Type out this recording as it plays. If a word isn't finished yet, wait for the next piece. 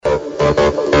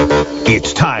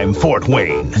It's time, Fort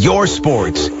Wayne. Your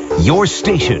sports, your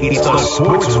station. It's the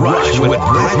Sports Rush with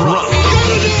Brett Rump.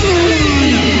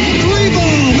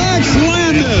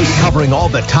 Covering all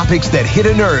the topics that hit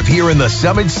a nerve here in the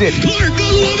Summit City. Clark,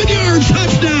 11 yards,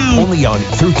 touchdown. Only on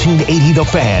 1380 The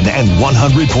Fan and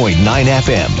 100.9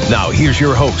 FM. Now here's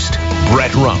your host,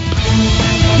 Brett Rump.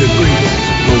 The greatest,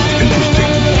 most interesting,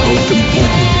 most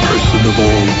important person of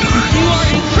all time. You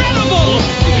are incredible!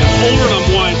 Over and I'm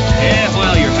one. Yeah,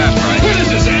 well, you're half right. What is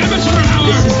this, amateur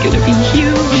hour? This is going to be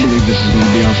huge. I believe this is going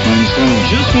to be our finest hour.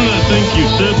 Just when I think you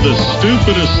said the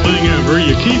stupidest thing ever,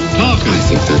 you keep talking. I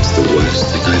think that's the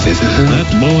worst thing I've ever heard. That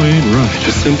boy ain't right.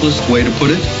 The simplest way to put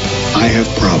it, I have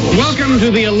problems. Welcome to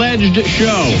the alleged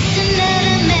show.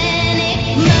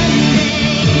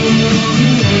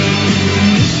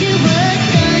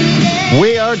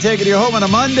 We are taking you home on a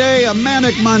Monday, a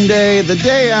manic Monday, the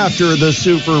day after the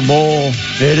Super Bowl.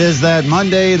 It is that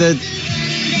Monday that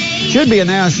should be a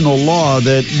national law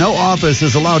that no office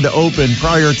is allowed to open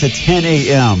prior to 10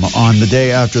 a.m. on the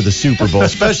day after the Super Bowl.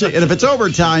 Especially, and if it's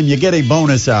overtime, you get a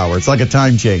bonus hour. It's like a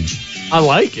time change. I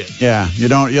like it. Yeah, you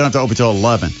don't have to open till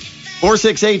 11.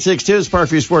 46862 is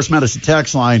Parkview Sports Medicine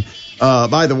text line.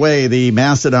 By the way, the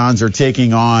Mastodons are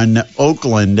taking on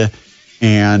Oakland.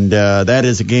 And that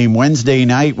is a game Wednesday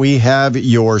night. We have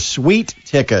your suite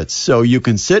tickets, so you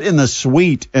can sit in the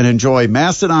suite and enjoy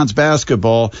Mastodons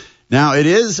basketball. Now, it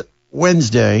is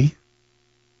Wednesday,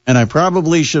 and I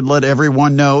probably should let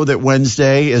everyone know that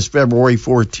Wednesday is February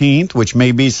 14th, which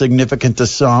may be significant to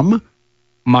some.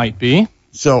 Might be.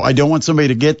 So I don't want somebody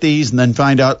to get these and then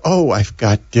find out, oh, I've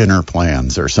got dinner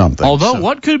plans or something. Although,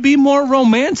 what could be more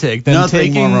romantic than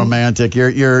nothing more romantic.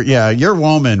 Your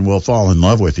woman will fall in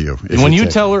love with you. When you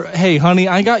tell her, hey, honey,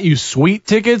 I got you suite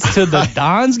tickets to the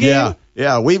Dons game?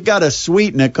 Yeah, we've got a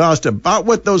suite, and it cost about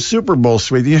what those Super Bowl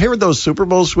suites. You hear those Super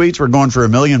Bowl suites were going for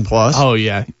 $1 million plus? Oh,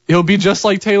 yeah. It'll be just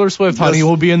like Taylor Swift, honey.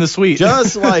 We'll be in the suite.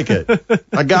 Just like it.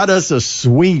 I got us a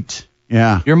suite.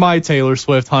 Yeah. You're my Taylor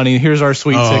Swift, honey. Here's our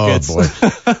suite tickets. Oh,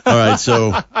 boy. All right,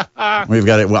 so we've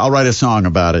got it. Well, I'll write a song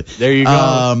about it. There you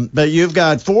go. But you've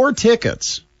got 4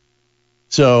 tickets.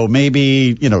 So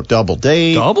maybe, double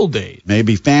date. Double date.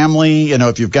 Maybe family.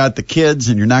 If you've got the kids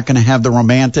and you're not going to have the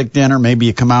romantic dinner, maybe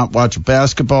you come out and watch a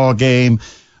basketball game.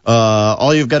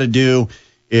 All you've got to do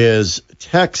is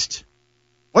text.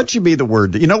 What should be the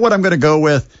word? You know what I'm going to go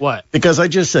with? What? Because I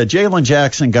just said Jalen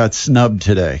Jackson got snubbed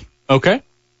today. Okay.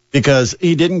 Because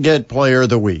he didn't get Player of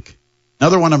the Week.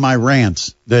 Another one of my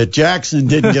rants that Jackson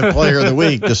didn't get Player of the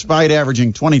Week, despite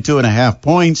averaging 22.5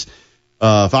 points,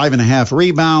 5.5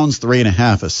 rebounds,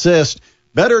 3.5 assists.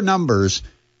 Better numbers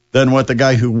than what the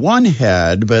guy who won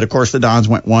had. But, of course, the Dons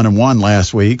went 1-1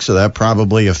 last week, so that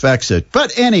probably affects it.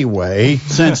 But anyway,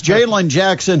 since Jalen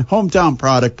Jackson, hometown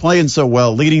product, playing so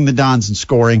well, leading the Dons in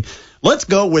scoring, let's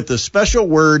go with the special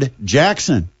word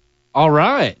Jackson. All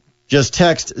right. Just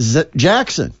text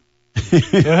Jackson.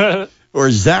 Or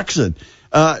Zaxon.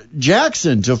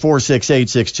 Jackson to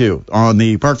 46862 on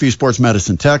the Parkview Sports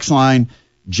Medicine text line.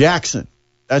 Jackson.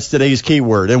 That's today's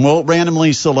keyword. And we'll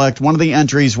randomly select one of the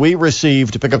entries we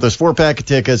receive to pick up those 4-pack of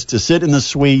tickets to sit in the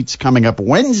suites coming up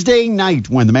Wednesday night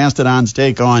when the Mastodons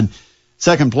take on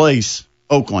second place,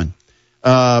 Oakland.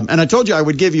 And I told you I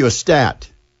would give you a stat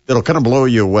that'll kind of blow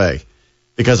you away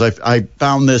because I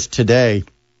found this today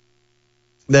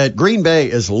that Green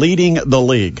Bay is leading the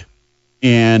league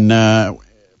in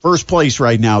first place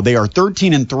right now. They are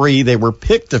 13-3. They were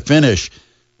picked to finish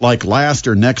like last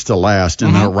or next to last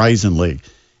in the Horizon League.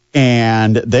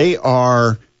 And they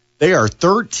are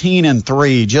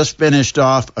 13-3, just finished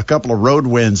off a couple of road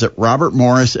wins at Robert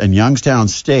Morris and Youngstown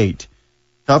State.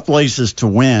 Tough places to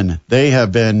win. They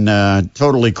have been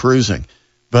totally cruising.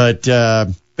 But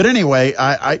anyway,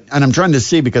 I'm trying to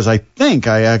see because I think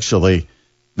I actually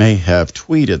may have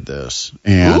tweeted this,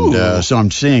 and so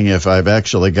I'm seeing if I've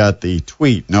actually got the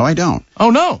tweet. No, I don't. Oh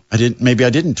no, I didn't. Maybe I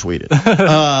didn't tweet it.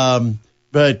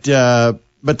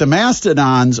 But the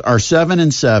Mastodons are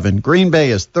 7-7. Green Bay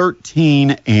is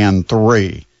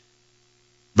 13-3.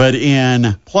 But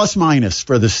in plus minus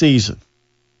for the season,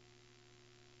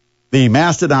 the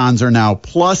Mastodons are now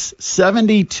plus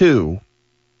 72,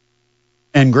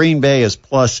 and Green Bay is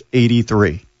plus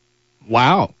 83.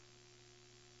 Wow.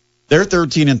 They're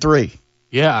 13-3.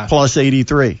 Yeah. Plus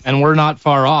 83. And we're not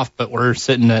far off, but we're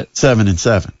sitting at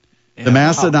 7-7. Yeah, the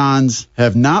Mastodons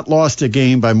have not lost a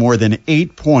game by more than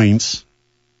 8 points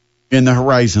in the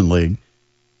Horizon League.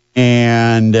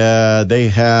 And they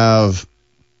have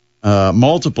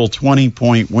multiple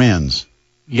 20-point wins.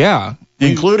 Yeah.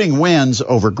 including wins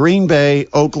over Green Bay,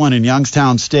 Oakland, and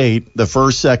Youngstown State, the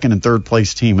first, second, and third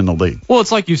place team in the league. Well,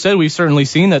 it's like you said, we've certainly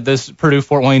seen that this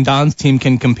Purdue-Fort Wayne Dons team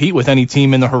can compete with any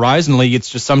team in the Horizon League. It's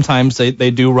just sometimes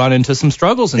they do run into some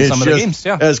struggles in some of the games.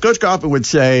 Yeah. As Coach Coffin would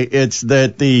say, it's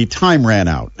that the time ran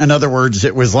out. In other words,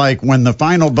 it was like when the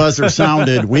final buzzer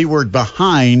sounded, we were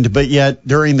behind, but yet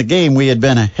during the game we had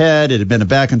been ahead. It had been a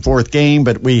back-and-forth game,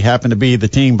 but we happened to be the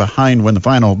team behind when the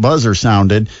final buzzer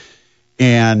sounded.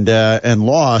 And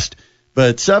lost,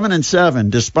 but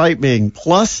 7-7, despite being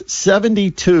plus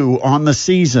 72 on the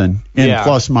season in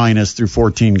plus minus through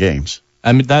 14 games.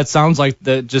 I mean, that sounds like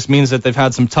that just means that they've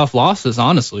had some tough losses,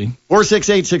 honestly.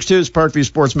 46862 is Parkview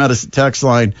Sports Medicine text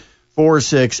line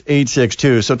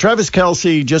 46862. So Travis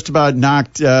Kelce just about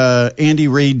knocked Andy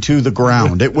Reid to the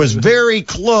ground. It was very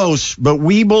close, but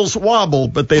weebles wobble,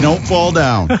 but they don't fall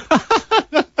down.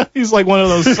 He's like one of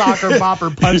those soccer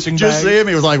bopper punching just bags. See him,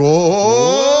 he was like,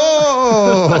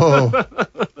 whoa.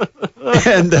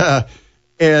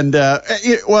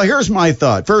 Well, here's my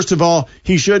thought. First of all,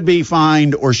 he should be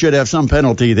fined or should have some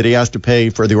penalty that he has to pay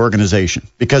for the organization,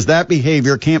 because that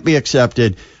behavior can't be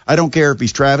accepted. I don't care if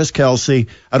he's Travis Kelce.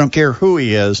 I don't care who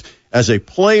he is. As a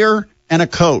player and a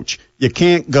coach, you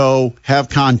can't go have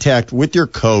contact with your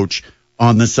coach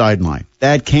on the sideline.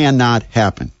 That cannot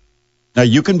happen. Now,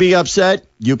 you can be upset.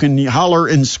 You can holler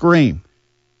and scream.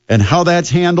 And how that's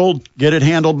handled, get it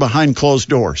handled behind closed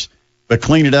doors. But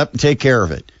clean it up and take care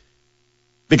of it.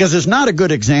 Because it's not a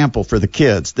good example for the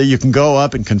kids that you can go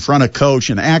up and confront a coach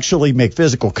and actually make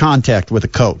physical contact with a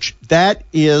coach. That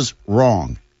is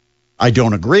wrong. I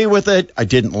don't agree with it. I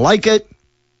didn't like it.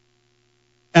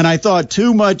 And I thought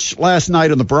too much last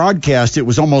night on the broadcast, it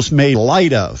was almost made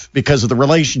light of because of the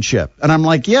relationship. And I'm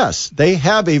like, yes, they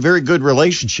have a very good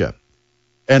relationship.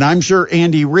 And I'm sure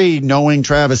Andy Reid, knowing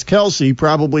Travis Kelce,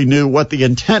 probably knew what the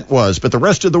intent was. But the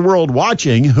rest of the world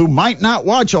watching, who might not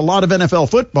watch a lot of NFL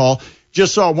football,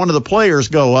 just saw one of the players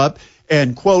go up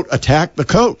and, quote, attack the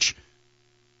coach.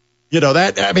 You know,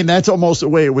 that's almost the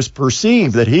way it was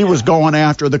perceived, that he was going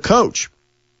after the coach.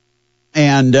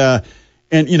 And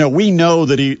you know, we know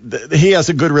that he has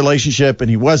a good relationship and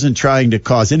he wasn't trying to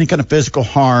cause any kind of physical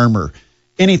harm or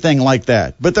anything like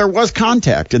that. But there was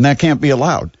contact, and that can't be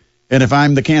allowed. And if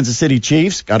I'm the Kansas City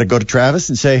Chiefs, got to go to Travis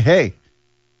and say, hey,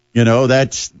 you know,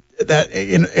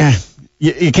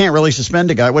 you can't really suspend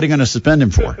a guy. What are you going to suspend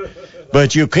him for?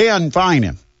 But you can fine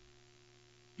him.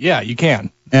 Yeah, you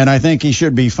can. And I think he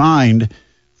should be fined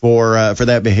for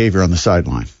that behavior on the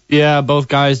sideline. Yeah, both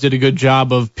guys did a good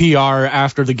job of PR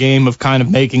after the game of kind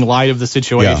of making light of the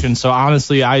situation. Yeah. So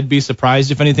honestly, I'd be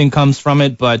surprised if anything comes from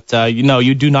it. But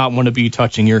you do not want to be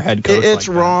touching your head coach. It's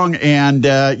like wrong, and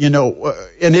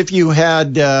and if you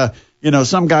had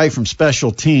some guy from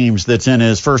special teams that's in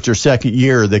his first or second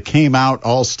year that came out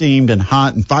all steamed and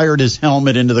hot and fired his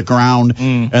helmet into the ground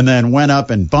and then went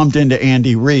up and bumped into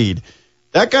Andy Reid,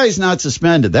 that guy's not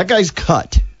suspended. That guy's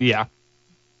cut. Yeah.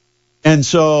 And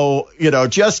so, you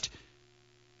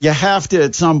have to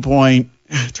at some point,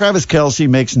 Travis Kelce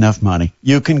makes enough money.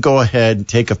 You can go ahead and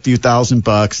take a few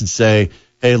 $1,000 and say,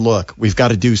 hey, look, we've got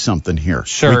to do something here.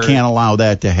 Sure. We can't allow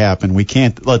that to happen. We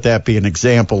can't let that be an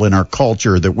example in our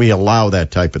culture that we allow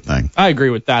that type of thing. I agree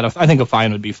with that. I think a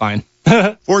fine would be fine.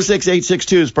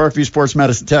 46862 is Parkview Sports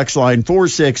Medicine text line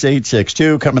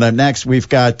 46862. Coming up next, we've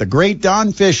got the great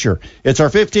Don Fischer. It's our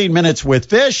 15 minutes with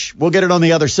Fish. We'll get it on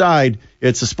the other side.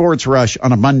 It's a Sports Rush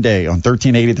on a Monday on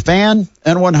 1380 The Fan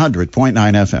and 100.9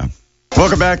 FM.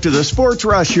 Welcome back to the Sports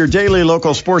Rush, your daily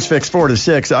local sports fix 4 to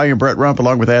 6. I am Brett Rump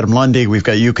along with Adam Lundy. We've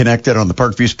got you connected on the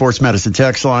Parkview Sports Medicine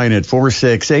text line at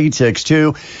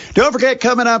 46862. Don't forget,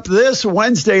 coming up this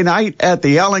Wednesday night at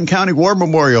the Allen County War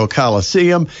Memorial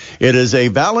Coliseum, it is a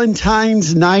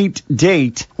Valentine's night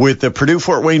date with the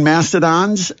Purdue-Fort Wayne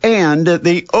Mastodons and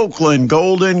the Oakland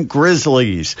Golden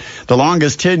Grizzlies. The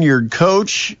longest tenured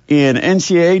coach in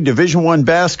NCAA Division I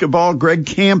basketball, Greg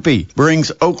Campy,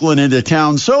 brings Oakland into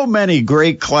town. So many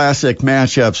great classic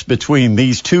matchups between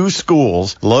these two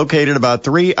schools, located about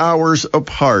 3 hours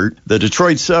apart. The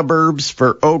Detroit suburbs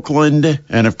for Oakland,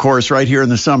 and of course right here in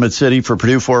the Summit City for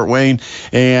Purdue-Fort Wayne.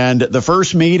 And the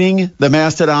first meeting, the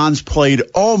Mastodons played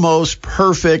almost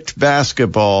perfect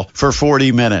basketball for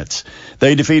 40 minutes.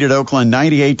 They defeated Oakland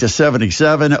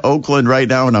 98-77. Oakland right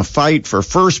now in a fight for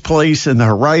first place in the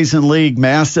Horizon League.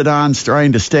 Mastodons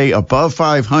trying to stay above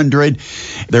 500.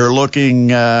 They're looking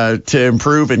to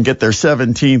improve and get their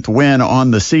 17th win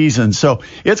on the season. So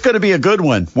it's going to be a good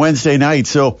one Wednesday night.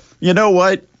 So you know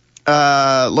what?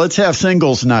 Let's have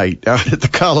singles night out at the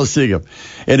Coliseum.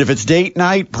 And if it's date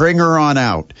night, bring her on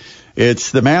out.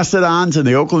 It's the Mastodons and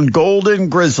the Oakland Golden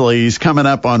Grizzlies coming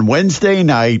up on Wednesday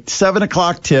night, 7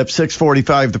 o'clock tip,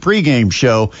 6:45 the pregame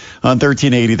show on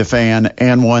 1380 The Fan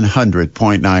and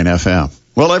 100.9 FM.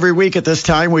 Well, every week at this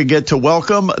time, we get to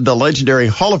welcome the legendary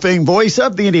Hall of Fame voice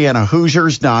of the Indiana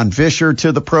Hoosiers, Don Fischer,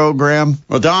 to the program.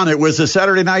 Well, Don, it was a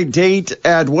Saturday night date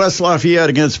at West Lafayette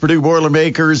against Purdue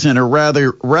Boilermakers in a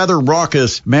rather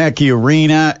raucous Mackey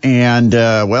Arena, and,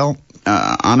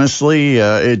 honestly,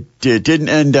 it didn't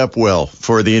end up well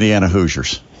for the Indiana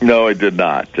Hoosiers. No, it did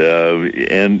not.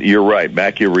 And you're right.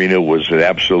 Mackey Arena was an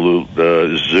absolute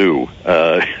zoo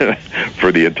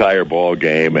for the entire ball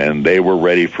game, and they were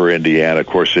ready for Indiana. Of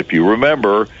course, if you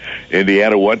remember,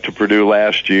 Indiana went to Purdue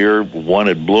last year, won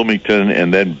at Bloomington,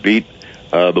 and then beat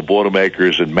the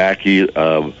Boilermakers in Mackey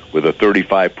with a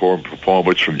 35-point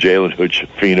performance from Jalen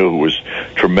Hood-Schifino, who was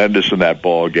tremendous in that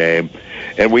ball game.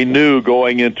 And we knew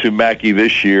going into Mackey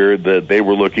this year that they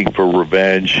were looking for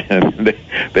revenge, and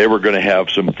they were going to have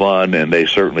some fun, and they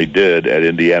certainly did at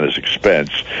Indiana's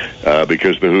expense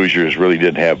because the Hoosiers really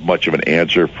didn't have much of an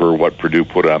answer for what Purdue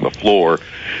put on the floor,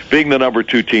 being the number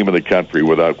 2 team in the country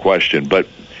without question. But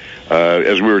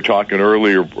as we were talking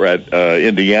earlier,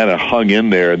 Indiana hung in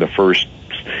there in the first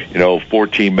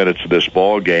 14 minutes of this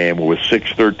ball game with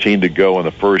 6:13 to go in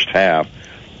the first half.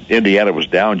 Indiana was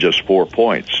down just 4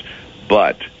 points.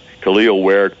 But Khalil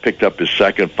Ware picked up his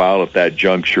second foul at that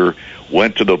juncture,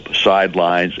 went to the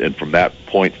sidelines, and from that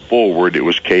point forward, it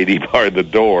was Katie barred the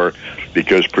door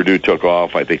because Purdue took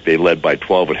off. I think they led by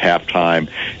 12 at halftime.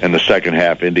 And the second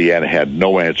half, Indiana had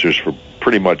no answers for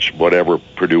pretty much whatever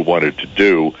Purdue wanted to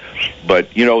do.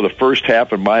 But, the first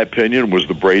half, in my opinion, was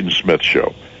the Braden Smith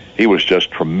show. He was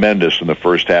just tremendous in the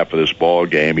first half of this ball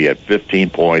game. He had 15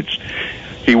 points.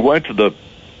 He went to the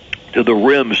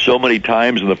rim so many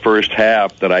times in the first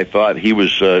half that I thought he was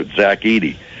Zach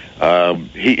Edey.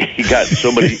 He got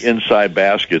so many inside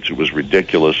baskets, it was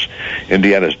ridiculous.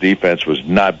 Indiana's defense was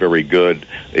not very good.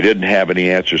 They didn't have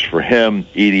any answers for him.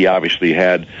 Edey obviously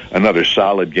had another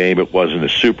solid game. It wasn't a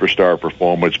superstar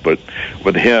performance, but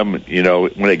with him,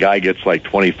 when a guy gets like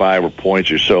 25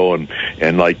 points or so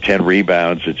and like 10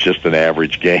 rebounds, it's just an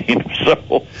average game.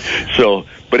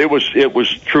 But it was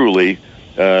truly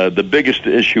the biggest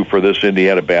issue for this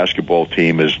Indiana basketball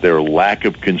team is their lack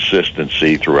of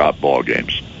consistency throughout ball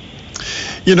games.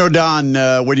 Don,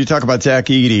 when you talk about Zach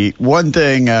Edey, one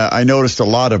thing I noticed a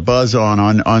lot of buzz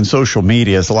on social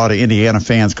media is a lot of Indiana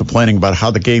fans complaining about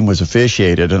how the game was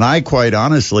officiated. And I quite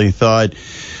honestly thought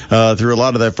through a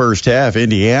lot of that first half,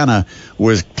 Indiana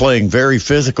was playing very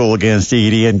physical against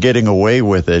Edey and getting away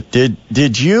with it.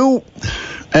 Did you...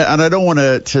 And I don't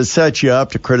want to set you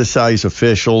up to criticize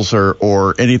officials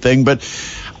or anything, but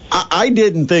I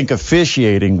didn't think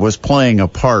officiating was playing a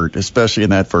part, especially in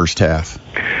that first half.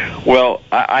 Well,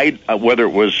 I whether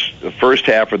it was the first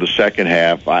half or the second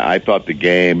half, I thought the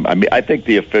game, I think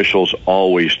the officials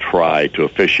always try to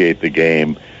officiate the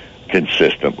game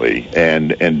consistently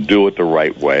and do it the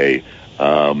right way.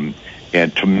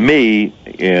 And to me,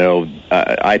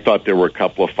 I thought there were a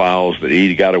couple of fouls that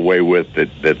he got away with that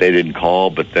they didn't call,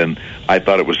 but then I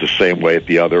thought it was the same way at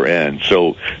the other end.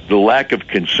 So the lack of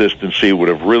consistency would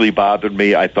have really bothered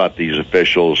me. I thought these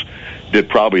officials did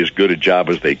probably as good a job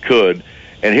as they could.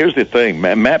 And here's the thing,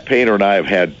 Matt Painter and I have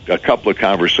had a couple of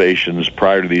conversations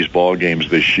prior to these ball games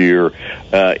this year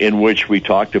in which we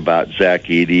talked about Zach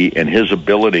Edey and his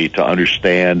ability to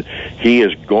understand he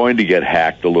is going to get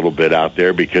hacked a little bit out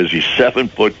there because he's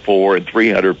 7'4" and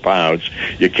 300 pounds.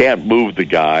 You can't move the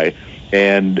guy,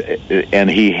 and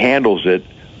he handles it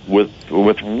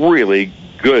with really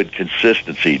good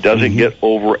consistency. Doesn't get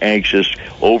over anxious,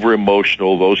 over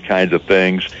emotional, those kinds of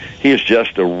things. He is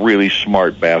just a really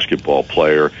smart basketball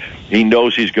player. He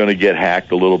knows he's going to get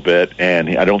hacked a little bit,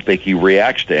 and I don't think he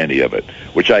reacts to any of it,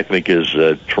 which I think is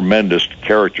a tremendous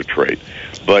character trait.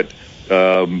 But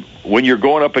when you're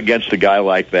going up against a guy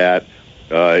like that,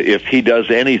 if he does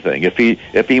anything,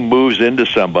 if he moves into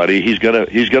somebody, he's gonna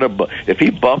if he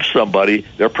bumps somebody,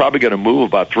 they're probably gonna move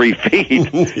about 3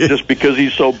 feet just because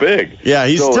he's so big. Yeah,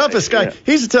 he's the toughest guy. Yeah.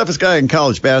 He's the toughest guy in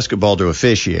college basketball to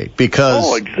officiate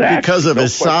because of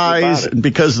his size and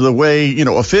because of the way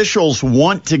officials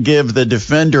want to give the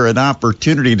defender an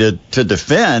opportunity to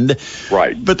defend.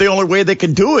 Right. But the only way they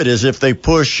can do it is if they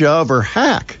push, shove, or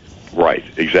hack. Right,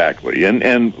 exactly,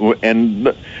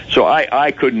 and so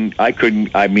I couldn't.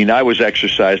 I mean, I was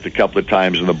exercised a couple of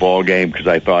times in the ball game because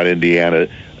I thought Indiana,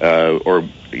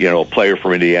 a player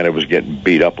from Indiana was getting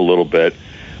beat up a little bit.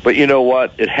 But you know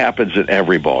what? It happens in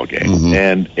every ball game,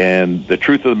 and the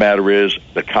truth of the matter is,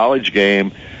 the college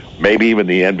game, maybe even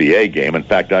the NBA game. In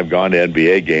fact, I've gone to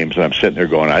NBA games, and I'm sitting there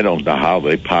going, I don't know how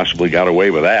they possibly got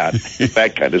away with that,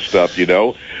 that kind of stuff,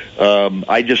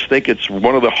 I just think it's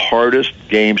one of the hardest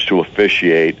games to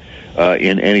officiate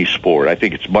in any sport. I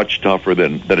think it's much tougher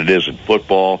than it is in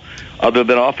football. Other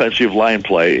than offensive line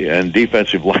play and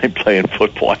defensive line play in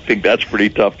football, I think that's pretty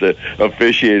tough to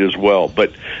officiate as well.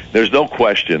 But there's no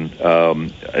question,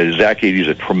 Zach Edey's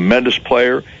a tremendous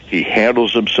player. He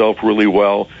handles himself really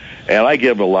well. And I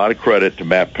give a lot of credit to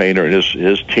Matt Painter and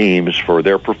his teams for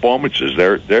their performances.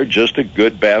 They're just a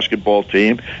good basketball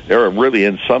team. They're really,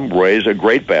 in some ways, a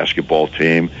great basketball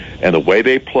team. And the way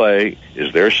they play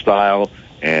is their style,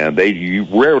 and you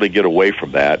rarely get away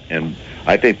from that. And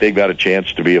I think they've got a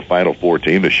chance to be a Final Four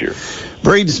team this year.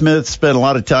 Braden Smith spent a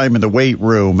lot of time in the weight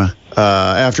room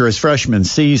after his freshman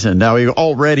season. Now, he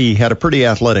already had a pretty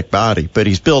athletic body, but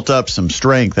he's built up some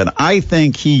strength, and I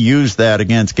think he used that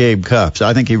against Gabe Cupps.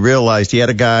 I think he realized he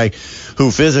had a guy who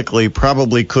physically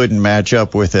probably couldn't match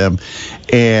up with him,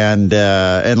 and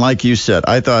like you said,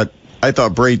 I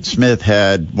thought Braden Smith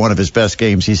had one of his best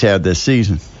games he's had this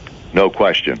season. No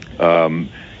question.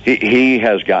 He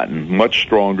has gotten much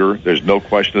stronger. There's no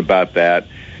question about that.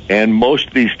 And most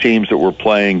of these teams that we're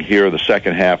playing here the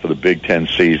second half of the Big Ten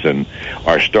season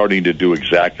are starting to do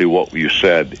exactly what you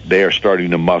said. They are starting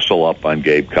to muscle up on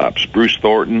Gabe Cupps. Bruce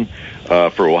Thornton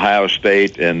for Ohio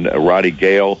State and Roddy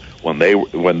Gale, when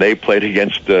they played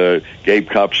against Gabe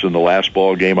Cupps in the last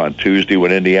ball game on Tuesday,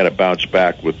 when Indiana bounced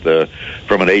back from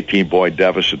an 18-point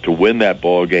deficit to win that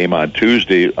ball game on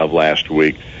Tuesday of last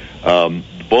week.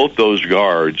 Both those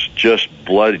guards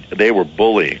they were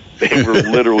bullying. They were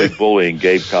literally bullying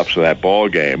Gabe Cupps in that ball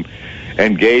game.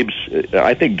 And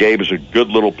I think Gabe is a good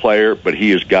little player, but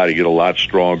he has got to get a lot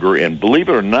stronger. And believe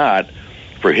it or not,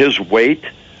 for his weight,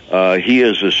 he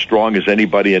is as strong as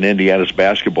anybody in Indiana's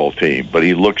basketball team. But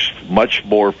he looks much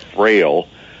more frail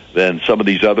than some of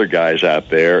these other guys out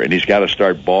there, and he's got to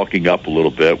start bulking up a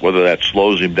little bit. Whether that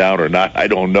slows him down or not, I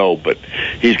don't know, but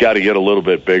he's got to get a little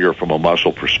bit bigger from a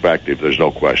muscle perspective. There's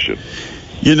no question.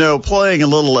 Playing a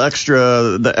little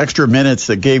the extra minutes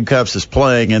that Gabe Cupps is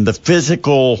playing, and the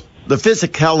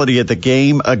physicality of the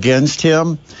game against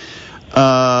him,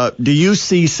 do you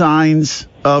see signs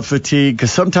of fatigue?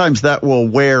 Because sometimes that will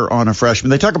wear on a freshman.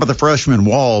 They talk about the freshman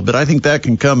wall, but I think that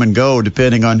can come and go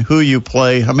depending on who you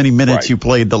play, how many minutes you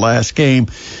played the last game.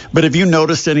 But have you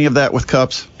noticed any of that with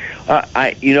Cupps?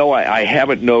 I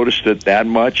haven't noticed it that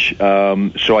much.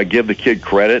 So I give the kid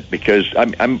credit because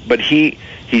but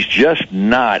he's just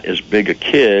not as big a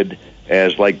kid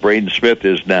as like Braden Smith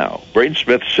is now. Braden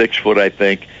Smith's 6 foot, I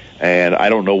think, and I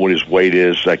don't know what his weight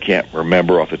is. I can't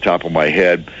remember off the top of my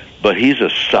head. But he's a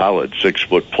solid 6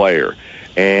 foot player,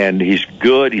 and he's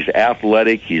good. He's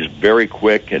athletic. He's very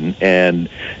quick, and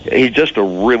he's just a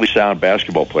really sound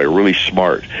basketball player, really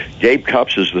smart. Gabe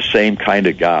Cupps is the same kind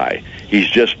of guy. He's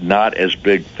just not as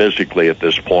big physically at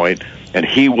this point, and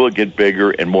he will get bigger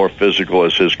and more physical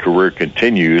as his career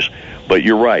continues. But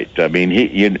you're right. I mean,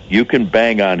 you can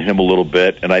bang on him a little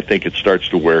bit, and I think it starts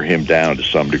to wear him down to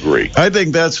some degree. I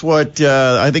think that's what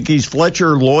I think he's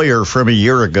Fletcher Lawyer from a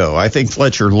year ago. I think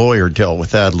Fletcher Lawyer dealt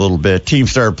with that a little bit. Teams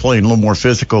started playing a little more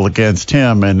physical against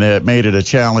him, and it made it a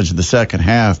challenge in the second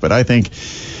half. But I think,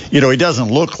 he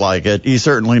doesn't look like it. He's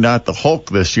certainly not the Hulk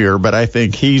this year, but I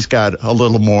think he's got a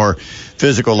little more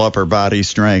physical upper body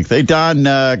strength. Hey, Don,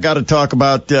 got to talk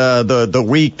about the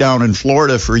week down in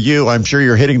Florida for you. I'm sure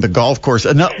you're hitting the golf course.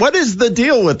 And what is the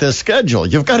deal with this schedule?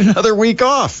 You've got another week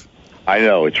off. I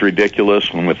know, it's ridiculous.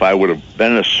 And if I would have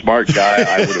been a smart guy,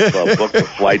 I would have booked a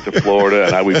flight to Florida,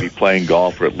 and I would be playing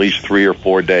golf for at least 3 or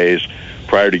 4 days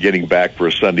prior to getting back for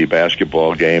a Sunday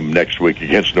basketball game next week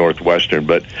against Northwestern.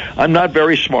 But I'm not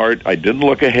very smart. I didn't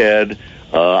look ahead.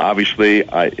 Obviously,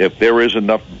 if there is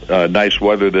enough nice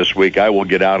weather this week, I will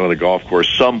get out on the golf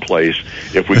course someplace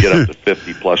if we get up to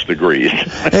 50-plus degrees.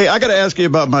 Hey, I got to ask you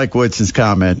about Mike Woodson's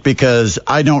comment because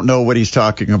I don't know what he's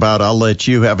talking about. I'll let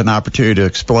you have an opportunity to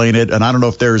explain it. And I don't know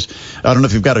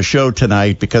if you've got a show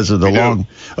tonight because of the long.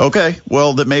 Okay,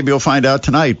 well, then maybe we'll find out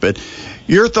tonight. But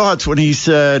your thoughts when he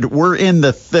said, we're in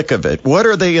the thick of it. What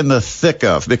are they in the thick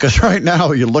of? Because right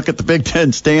now you look at the Big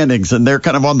Ten standings and they're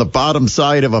kind of on the bottom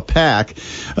side of a pack.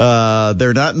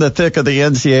 They're not in the thick of the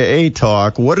NCAA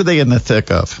talk. What are they in the thick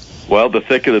of? Well, the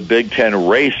thick of the Big Ten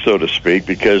race, so to speak,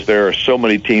 because there are so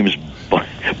many teams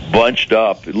bunched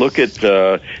up.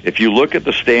 If you look at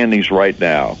the standings right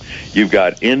now, you've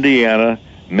got Indiana,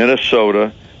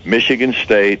 Minnesota, Michigan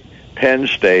State, Penn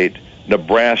State,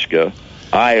 Nebraska,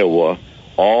 Iowa,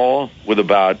 all with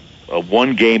about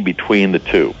one game between the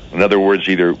two. In other words,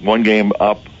 either one game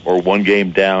up or one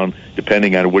game down,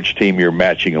 depending on which team you're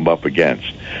matching them up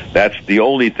against. That's the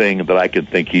only thing that I can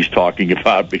think he's talking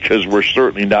about, because we're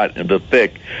certainly not in the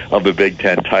thick of the Big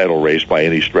Ten title race by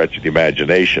any stretch of the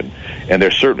imagination. And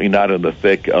they're certainly not in the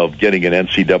thick of getting an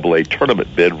NCAA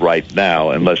tournament bid right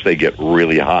now, unless they get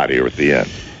really hot here at the end.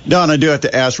 Don, I do have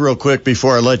to ask real quick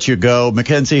before I let you go.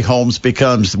 Mackenzie Holmes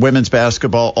becomes women's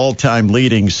basketball all-time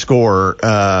leading scorer.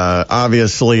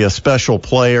 Obviously, a special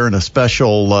player and a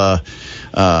special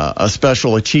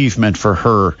achievement for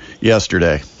her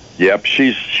yesterday. Yep,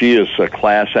 she is a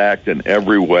class act in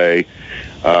every way.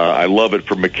 I love it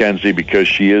for Mackenzie because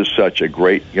she is such a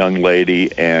great young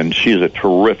lady, and she's a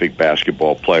terrific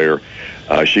basketball player.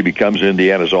 She becomes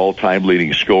Indiana's all-time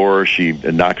leading scorer. She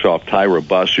knocks off Tyra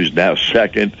Buss, who's now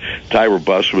second. Tyra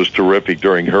Buss was terrific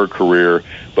during her career,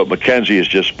 but Mackenzie has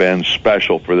just been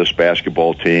special for this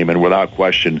basketball team, and without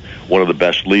question, one of the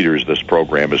best leaders this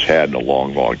program has had in a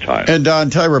long, long time. And Don,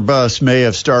 Tyra Buss may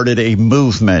have started a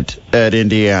movement at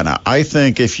Indiana. I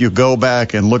think if you go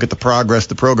back and look at the progress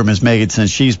the program has made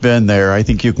since she's been there, I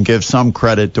think you can give some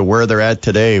credit to where they're at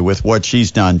today with what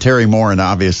she's done. Terry Morin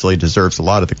obviously deserves a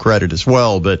lot of the credit as well,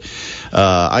 but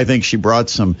I think she brought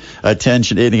some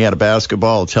attention to Indiana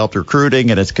basketball. It's helped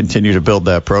recruiting, and it's continued to build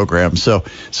that program. So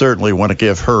certainly want to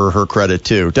give her credit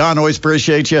too. Don, always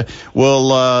appreciate you.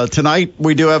 Well, tonight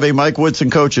we do have a Mike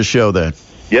Woodson Coaches Show then.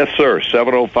 Yes, sir.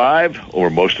 7:05 or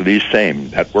most of these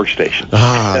same network stations.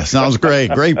 Sounds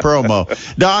great. Great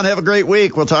promo. Don, have a great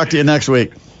week. We'll talk to you next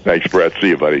week. Thanks, Brett. See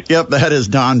you, buddy. Yep, that is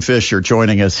Don Fischer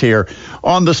joining us here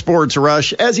on the Sports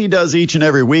Rush, as he does each and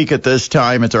every week at this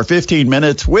time. It's our 15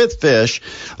 Minutes with Fish,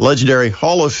 legendary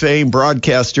Hall of Fame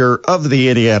broadcaster of the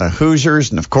Indiana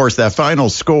Hoosiers. And, of course, that final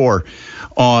score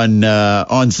on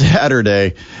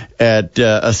Saturday at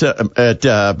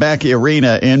Mackey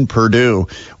Arena in Purdue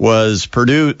was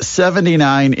Purdue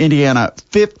 79, Indiana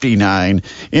 59.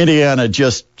 Indiana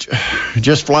just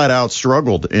flat out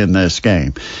struggled in this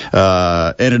game.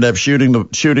 Ended up shooting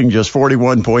just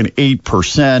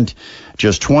 41.8%.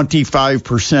 Just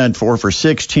 25%, 4 for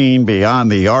 16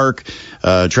 beyond the arc.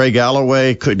 Trey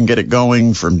Galloway couldn't get it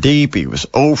going from deep. He was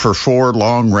 0 for 4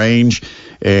 long range.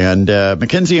 And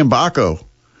Mackenzie Mbako,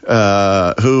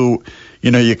 who,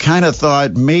 you kind of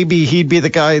thought maybe he'd be the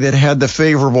guy that had the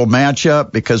favorable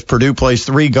matchup because Purdue plays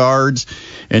 3 guards.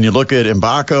 And you look at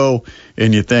Mbako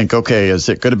and you think, okay, is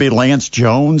it going to be Lance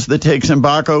Jones that takes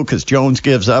Mbako? Because Jones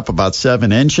gives up about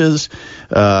 7 inches.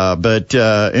 But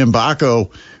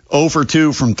Mbako, 0 for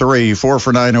 2 from 3, 4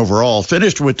 for 9 overall,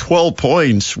 finished with 12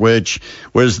 points, which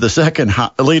was the second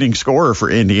leading scorer for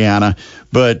Indiana.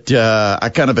 But I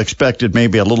kind of expected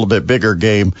maybe a little bit bigger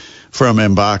game from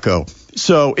Mbako.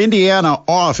 So Indiana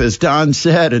off, as Don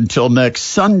said, until next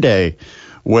Sunday,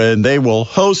 when they will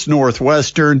host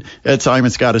Northwestern at Simon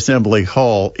Scott Assembly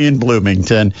Hall in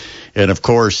Bloomington. And, of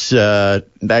course,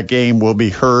 that game will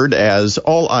be heard, as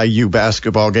all IU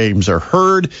basketball games are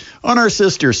heard, on our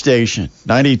sister station,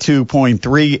 92.3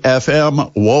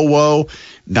 FM, WOWO,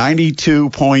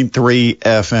 92.3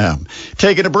 FM.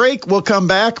 Taking a break, we'll come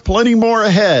back. Plenty more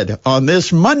ahead on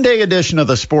this Monday edition of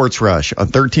the Sports Rush on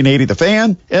 1380 The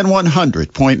Fan and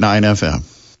 100.9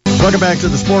 FM. Welcome back to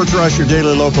the Sports Rush, your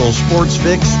daily local sports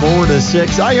fix, 4 to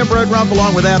 6. I am Brett Rump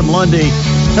along with Adam Lundy.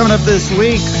 Coming up this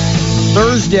week,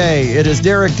 Thursday, it is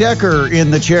Derek Decker in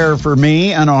the chair for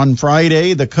me. And on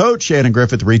Friday, the coach, Shannon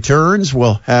Griffith, returns.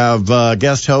 We'll have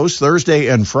guest hosts Thursday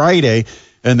and Friday.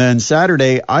 And then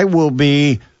Saturday, I will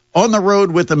be on the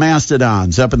road with the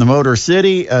Mastodons up in the Motor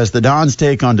City as the Dons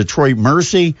take on Detroit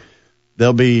Mercy.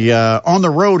 They'll be on the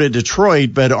road at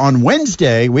Detroit, but on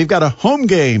Wednesday, we've got a home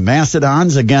game,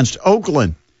 Mastodons against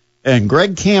Oakland. And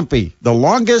Greg Campy, the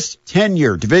longest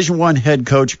tenure Division I head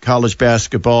coach of college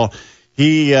basketball,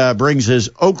 he brings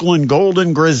his Oakland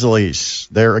Golden Grizzlies.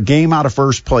 They're a game out of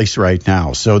first place right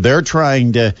now, so they're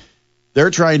trying to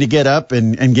get up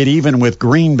and get even with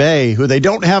Green Bay, who they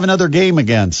don't have another game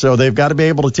against. So they've got to be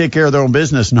able to take care of their own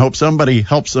business and hope somebody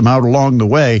helps them out along the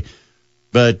way.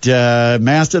 But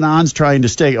Mastodons trying to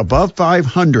stay above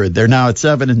 500. They're now at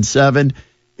 7-7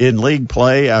 in league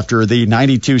play after the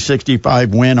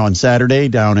 92-65 win on Saturday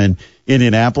down in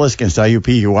Indianapolis against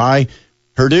IUPUI.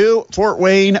 Purdue, Fort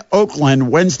Wayne,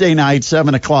 Oakland, Wednesday night,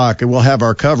 7 o'clock. And we'll have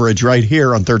our coverage right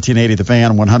here on 1380 The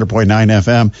Fan, 100.9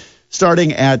 FM,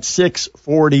 starting at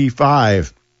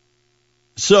 6:45.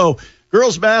 So,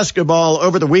 girls basketball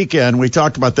over the weekend, we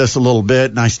talked about this a little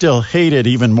bit, and I still hate it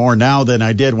even more now than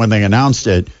I did when they announced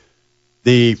it.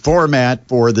 The format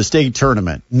for the state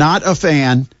tournament. Not a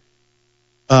fan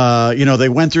They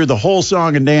went through the whole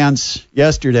song and dance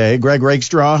yesterday. Greg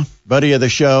Rakestraw, buddy of the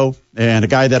show, and a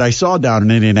guy that I saw down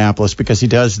in Indianapolis because he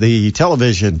does the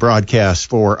television broadcast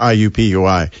for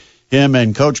IUPUI. Him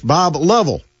and Coach Bob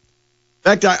Lovell. In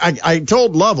fact, I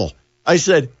told Lovell, I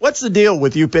said, what's the deal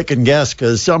with you picking guests?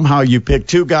 Because somehow you picked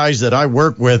two guys that I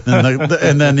work with,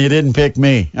 and then you didn't pick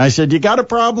me. I said, you got a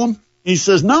problem? He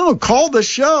says, no, call the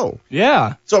show.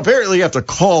 Yeah. So apparently you have to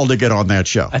call to get on that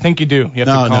show. I think you do. You have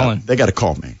to call in. They got to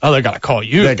call me. Oh, they got to call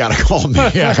you. They got to call me.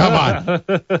 Yeah, come on.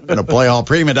 I'm going to play all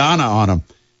prima donna on them.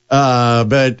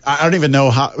 But I don't even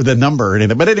know the number or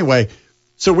anything. But anyway,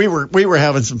 so we were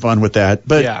having some fun with that.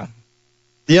 But yeah.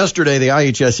 Yesterday, the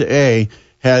IHSAA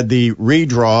had the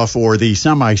redraw for the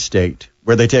semi-state,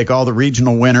 where they take all the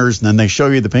regional winners, and then they show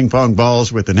you the ping pong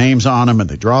balls with the names on them, and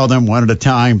they draw them one at a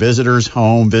time, visitors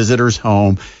home.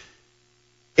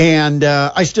 And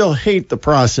I still hate the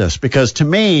process because to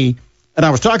me, and I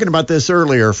was talking about this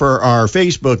earlier for our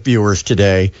Facebook viewers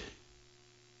today,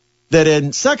 that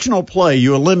in sectional play,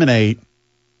 you eliminate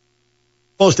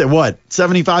close to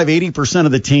 75-80%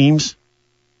 of the teams?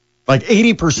 Like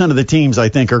 80% of the teams, I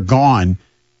think, are gone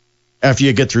after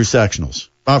you get through sectionals.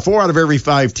 About 4 out of every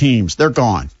 5 teams, they're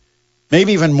gone.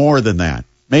 Maybe even more than that.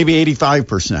 Maybe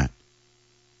 85%.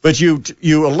 But you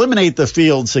eliminate the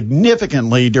field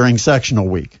significantly during sectional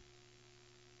week.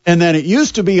 And then it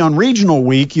used to be on regional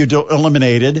week, you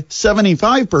eliminated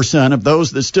 75% of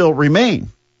those that still remain.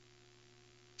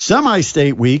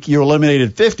 Semi-state week, you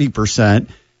eliminated 50%.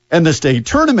 And the state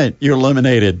tournament, you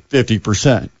eliminated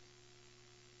 50%.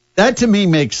 That to me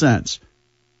makes sense.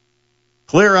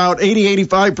 Clear out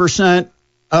 80-85%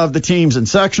 of the teams in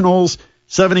sectionals,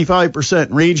 75%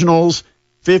 in regionals,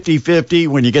 50-50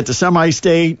 when you get to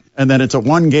semi-state, and then it's a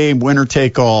one-game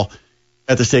winner-take-all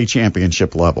at the state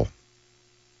championship level.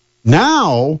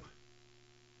 Now,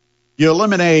 you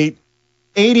eliminate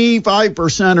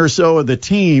 85% or so of the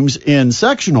teams in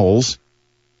sectionals,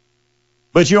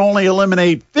 but you only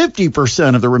eliminate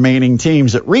 50% of the remaining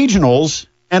teams at regionals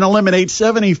and eliminate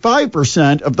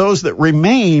 75% of those that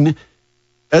remain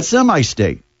at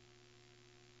semi-state.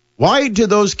 Why do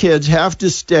those kids have to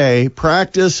stay,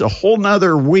 practice a whole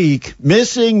nother week,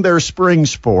 missing their spring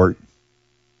sport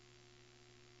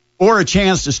or a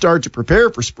chance to start to prepare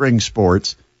for spring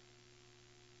sports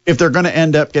if they're going to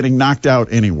end up getting knocked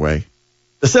out anyway?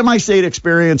 The semi-state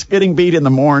experience, getting beat in the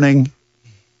morning,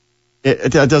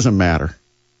 it doesn't matter.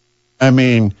 I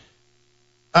mean,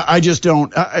 I just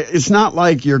don't. It's not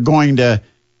like you're going to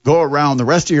go around the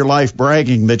rest of your life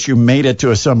bragging that you made it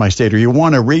to a semi-state or you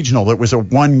won a regional that was a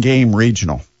one-game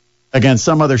regional against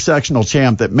some other sectional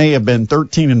champ that may have been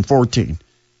 13-14.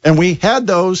 And we had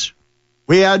those.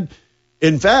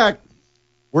 In fact,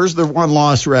 where's the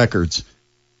one-loss records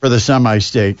for the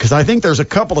semi-state? Because I think there's a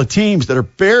couple of teams that are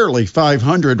barely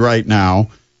 500 right now.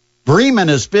 Bremen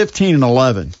is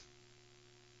 15-11.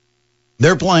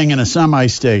 They're playing in a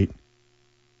semi-state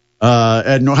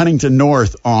at Huntington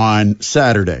North on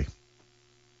Saturday.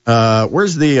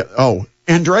 Andrean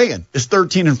is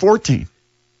 13-14.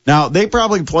 Now, they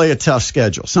probably play a tough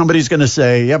schedule. Somebody's going to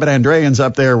say, yeah, but Andrean's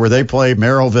up there where they play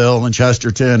Merrillville and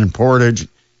Chesterton and Portage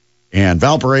and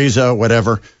Valparaiso,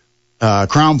 whatever,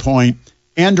 Crown Point.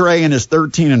 Andrean is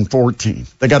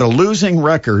 13-14. They got a losing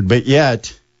record, but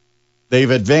yet they've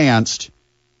advanced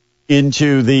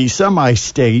into the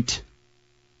semi-state.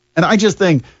 And I just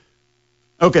think,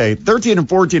 okay,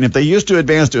 13-14, if they used to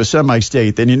advance to a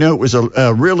semi-state, then you knew it was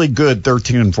a really good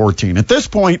 13-14. At this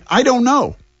point, I don't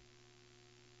know.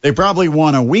 They probably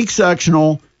won a weak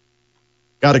sectional,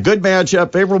 got a good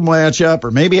matchup, favorable matchup,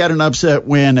 or maybe had an upset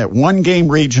win at one-game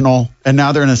regional, and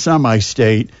now they're in a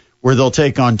semi-state where they'll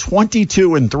take on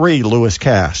 22-3 Lewis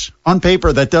Cass. On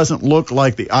paper, that doesn't look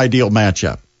like the ideal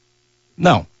matchup.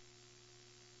 No.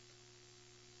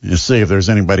 Let's see if there's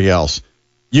anybody else.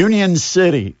 Union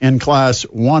City in Class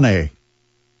 1A.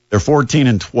 They're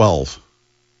 14-12.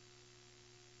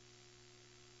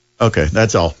 Okay,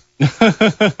 that's all.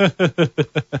 That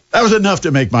was enough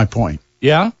to make my point.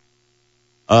 Yeah?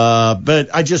 But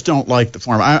I just don't like the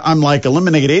form. I'm like,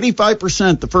 eliminate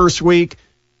 85% the first week.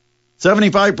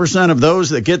 75% of those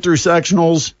that get through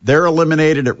sectionals, they're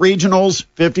eliminated at regionals.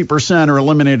 50% are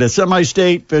eliminated at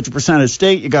semi-state. 50% at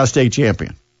state, you got a state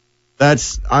champion.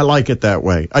 I like it that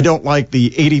way. I don't like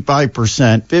the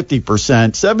 85%, 50%,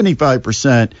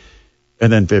 75%,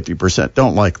 and then 50%.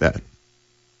 Don't like that.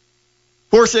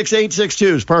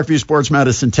 46862 is Parkview Sports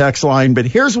Medicine text line. But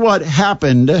here's what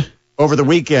happened over the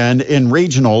weekend in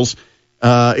regionals.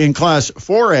 In Class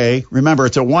 4A, remember,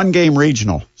 it's a one-game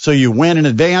regional. So you win in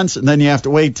advance, and then you have to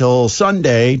wait till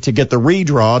Sunday to get the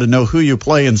redraw to know who you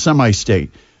play in semi-state.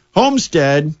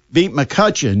 Homestead beat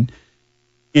McCutcheon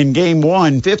in game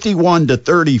 1,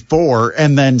 51-34,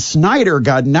 and then Snyder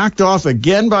got knocked off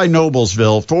again by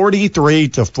Noblesville,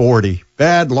 43-40.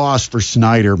 Bad loss for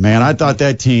Snyder, man. I thought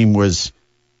that team was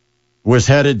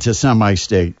headed to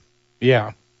semi-state.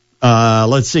 Yeah.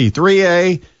 Let's see,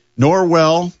 3A,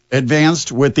 Norwell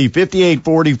advanced with the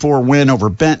 58-44 win over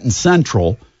Benton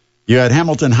Central. You had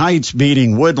Hamilton Heights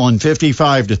beating Woodland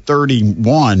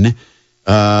 55-31.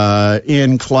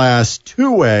 In Class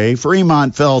 2A,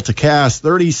 Fremont fell to Cass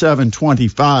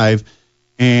 37-25,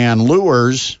 and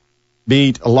Lures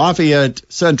beat Lafayette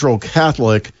Central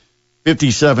Catholic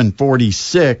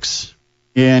 57-46.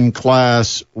 In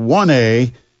Class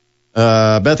 1A,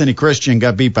 Bethany Christian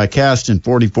got beat by Caston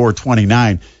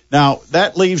 44-29. Now,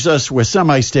 that leaves us with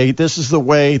semi-state. This is the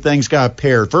way things got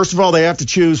paired. First of all, they have to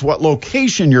choose what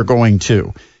location you're going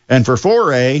to. And for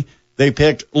 4A, they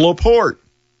picked LaPorte.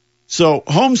 So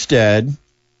Homestead,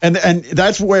 and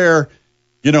that's where,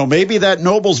 maybe that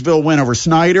Noblesville win over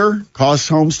Snyder cost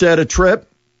Homestead a trip.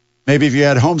 Maybe if you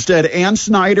had Homestead and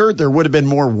Snyder, there would have been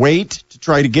more weight to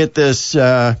try to get this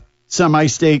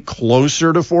semi-state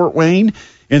closer to Fort Wayne.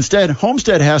 Instead,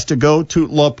 Homestead has to go to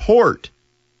LaPorte,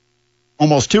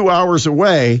 almost 2 hours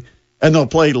away, and they'll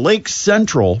play Lake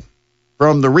Central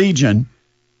from the region.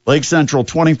 Lake Central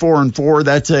 24-4.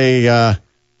 That's a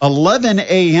 11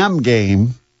 a.m.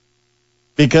 game.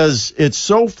 Because it's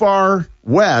so far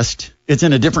west, it's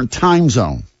in a different time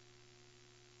zone.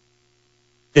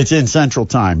 It's in Central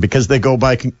Time because they go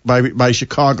by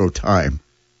Chicago time.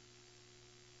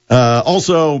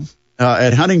 Also,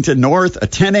 at Huntington North, a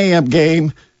 10 a.m.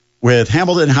 game with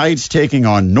Hamilton Heights taking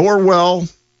on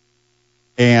Norwell.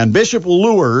 And Bishop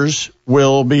Lures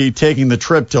will be taking the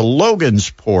trip to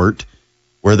Logansport,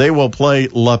 where they will play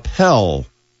LaPel.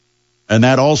 And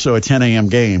that also a 10 a.m.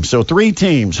 game. So 3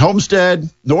 teams, Homestead,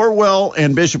 Norwell,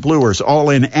 and Bishop Lures, all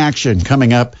in action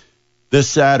coming up this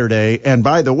Saturday. And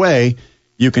by the way,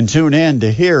 you can tune in to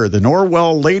hear the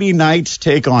Norwell Lady Knights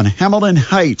take on Hamilton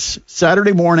Heights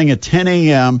Saturday morning at 10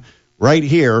 a.m. right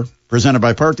here, presented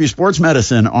by Parkview Sports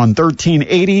Medicine on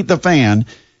 1380 The Fan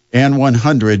and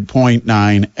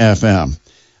 100.9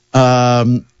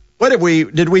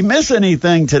 FM. Did we miss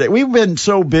anything today? We've been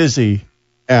so busy,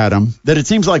 Adam, that it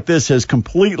seems like this has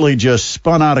completely just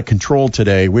spun out of control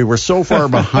today. We were so far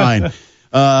behind.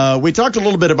 We talked a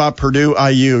little bit about Purdue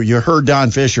IU. You heard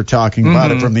Don Fischer talking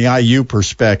about it from the IU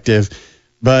perspective.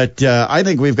 But I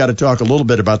think we've got to talk a little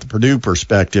bit about the Purdue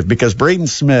perspective because Braden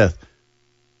Smith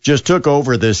just took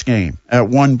over this game. At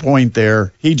one point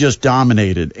there, he just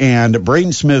dominated. And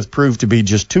Braden Smith proved to be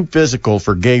just too physical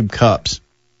for Gabe Cupps.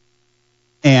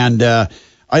 And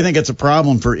I think it's a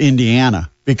problem for Indiana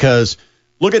because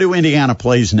look at who Indiana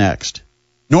plays next.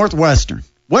 Northwestern.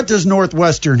 What does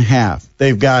Northwestern have?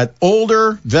 They've got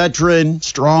older, veteran,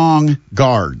 strong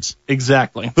guards.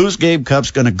 Exactly. Who's Gabe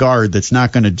Cupps going to guard that's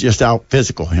not going to just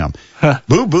out-physical him?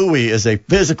 Boo Buie is a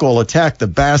physical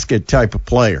attack-the-basket type of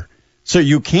player. So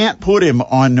you can't put him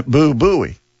on Boo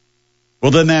Buie.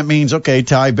 Well, then that means, okay,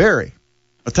 Ty Berry.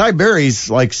 Well, Ty Berry's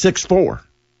like 6'4".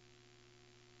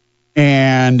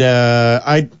 And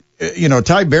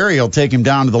Ty Berry will take him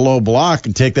down to the low block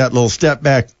and take that little step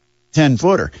back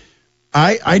 10-footer.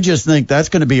 I just think that's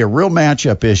going to be a real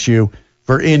matchup issue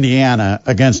for Indiana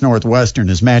against Northwestern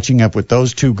is matching up with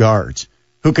those two guards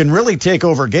who can really take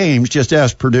over games. Just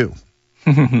ask Purdue.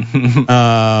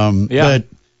 Yeah.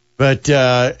 But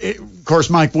of course,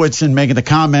 Mike Woodson making the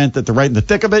comment that they're right in the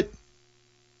thick of it.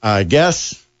 I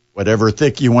guess whatever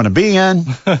thick you want to be in.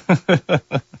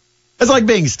 It's like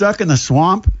being stuck in the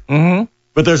swamp. Mm-hmm.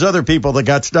 But there's other people that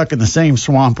got stuck in the same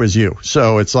swamp as you.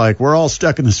 So it's like we're all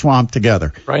stuck in the swamp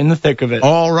together. Right in the thick of it.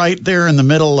 All right there in the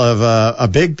middle of a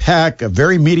big pack of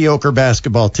very mediocre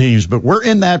basketball teams. But we're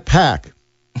in that pack.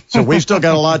 So we've still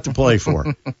got a lot to play for.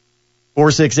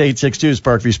 46862 is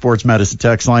Parkview Sports Medicine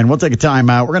text line. We'll take a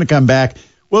timeout. We're going to come back.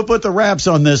 We'll put the wraps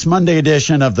on this Monday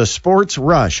edition of the Sports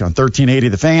Rush on 1380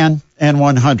 The Fan and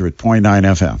 100.9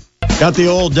 FM. Got the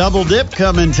old double dip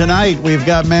coming tonight. We've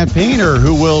got Matt Painter,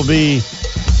 who will be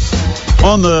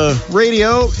on the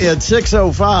radio at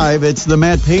 6:05. It's the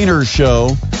Matt Painter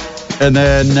Show. And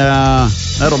then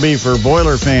that'll be for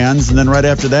Boiler fans. And then right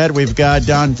after that, we've got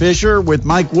Don Fischer with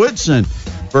Mike Woodson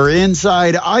for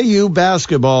Inside IU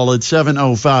Basketball at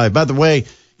 7:05. By the way,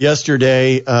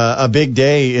 yesterday, a big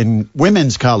day in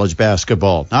women's college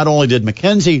basketball. Not only did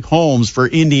Mackenzie Holmes for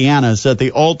Indiana set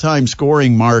the all-time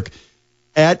scoring mark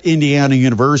at Indiana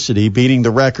University, beating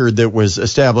the record that was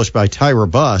established by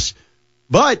Tyra Buss,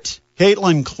 but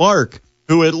Caitlin Clark,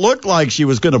 who it looked like she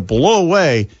was going to blow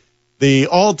away the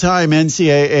all-time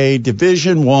NCAA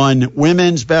Division I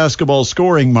women's basketball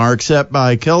scoring mark set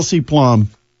by Kelsey Plum.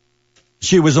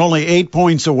 She was only 8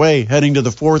 points away heading to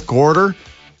the fourth quarter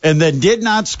and then did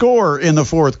not score in the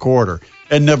fourth quarter.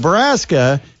 And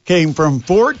Nebraska came from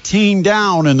 14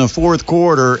 down in the fourth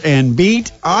quarter and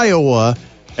beat Iowa.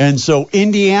 And so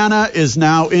Indiana is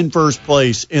now in first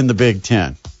place in the Big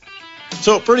Ten.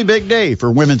 So pretty big day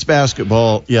for women's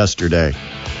basketball yesterday.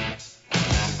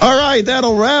 All right,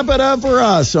 that'll wrap it up for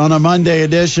us on a Monday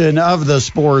edition of the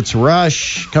Sports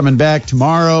Rush. Coming back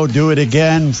tomorrow, do it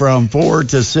again from 4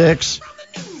 to 6.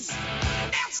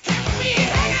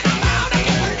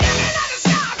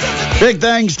 Big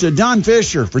thanks to Don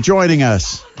Fischer for joining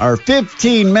us. Our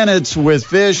 15 minutes with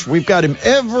Fish. We've got him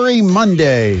every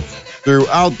Monday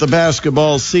throughout the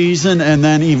basketball season and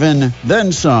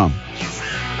then some.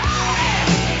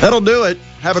 That'll do it.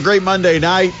 Have a great Monday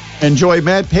night. Enjoy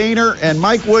Matt Painter and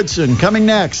Mike Woodson coming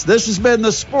next. This has been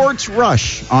the Sports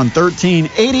Rush on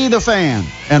 1380 The Fan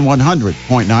and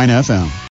 100.9 FM.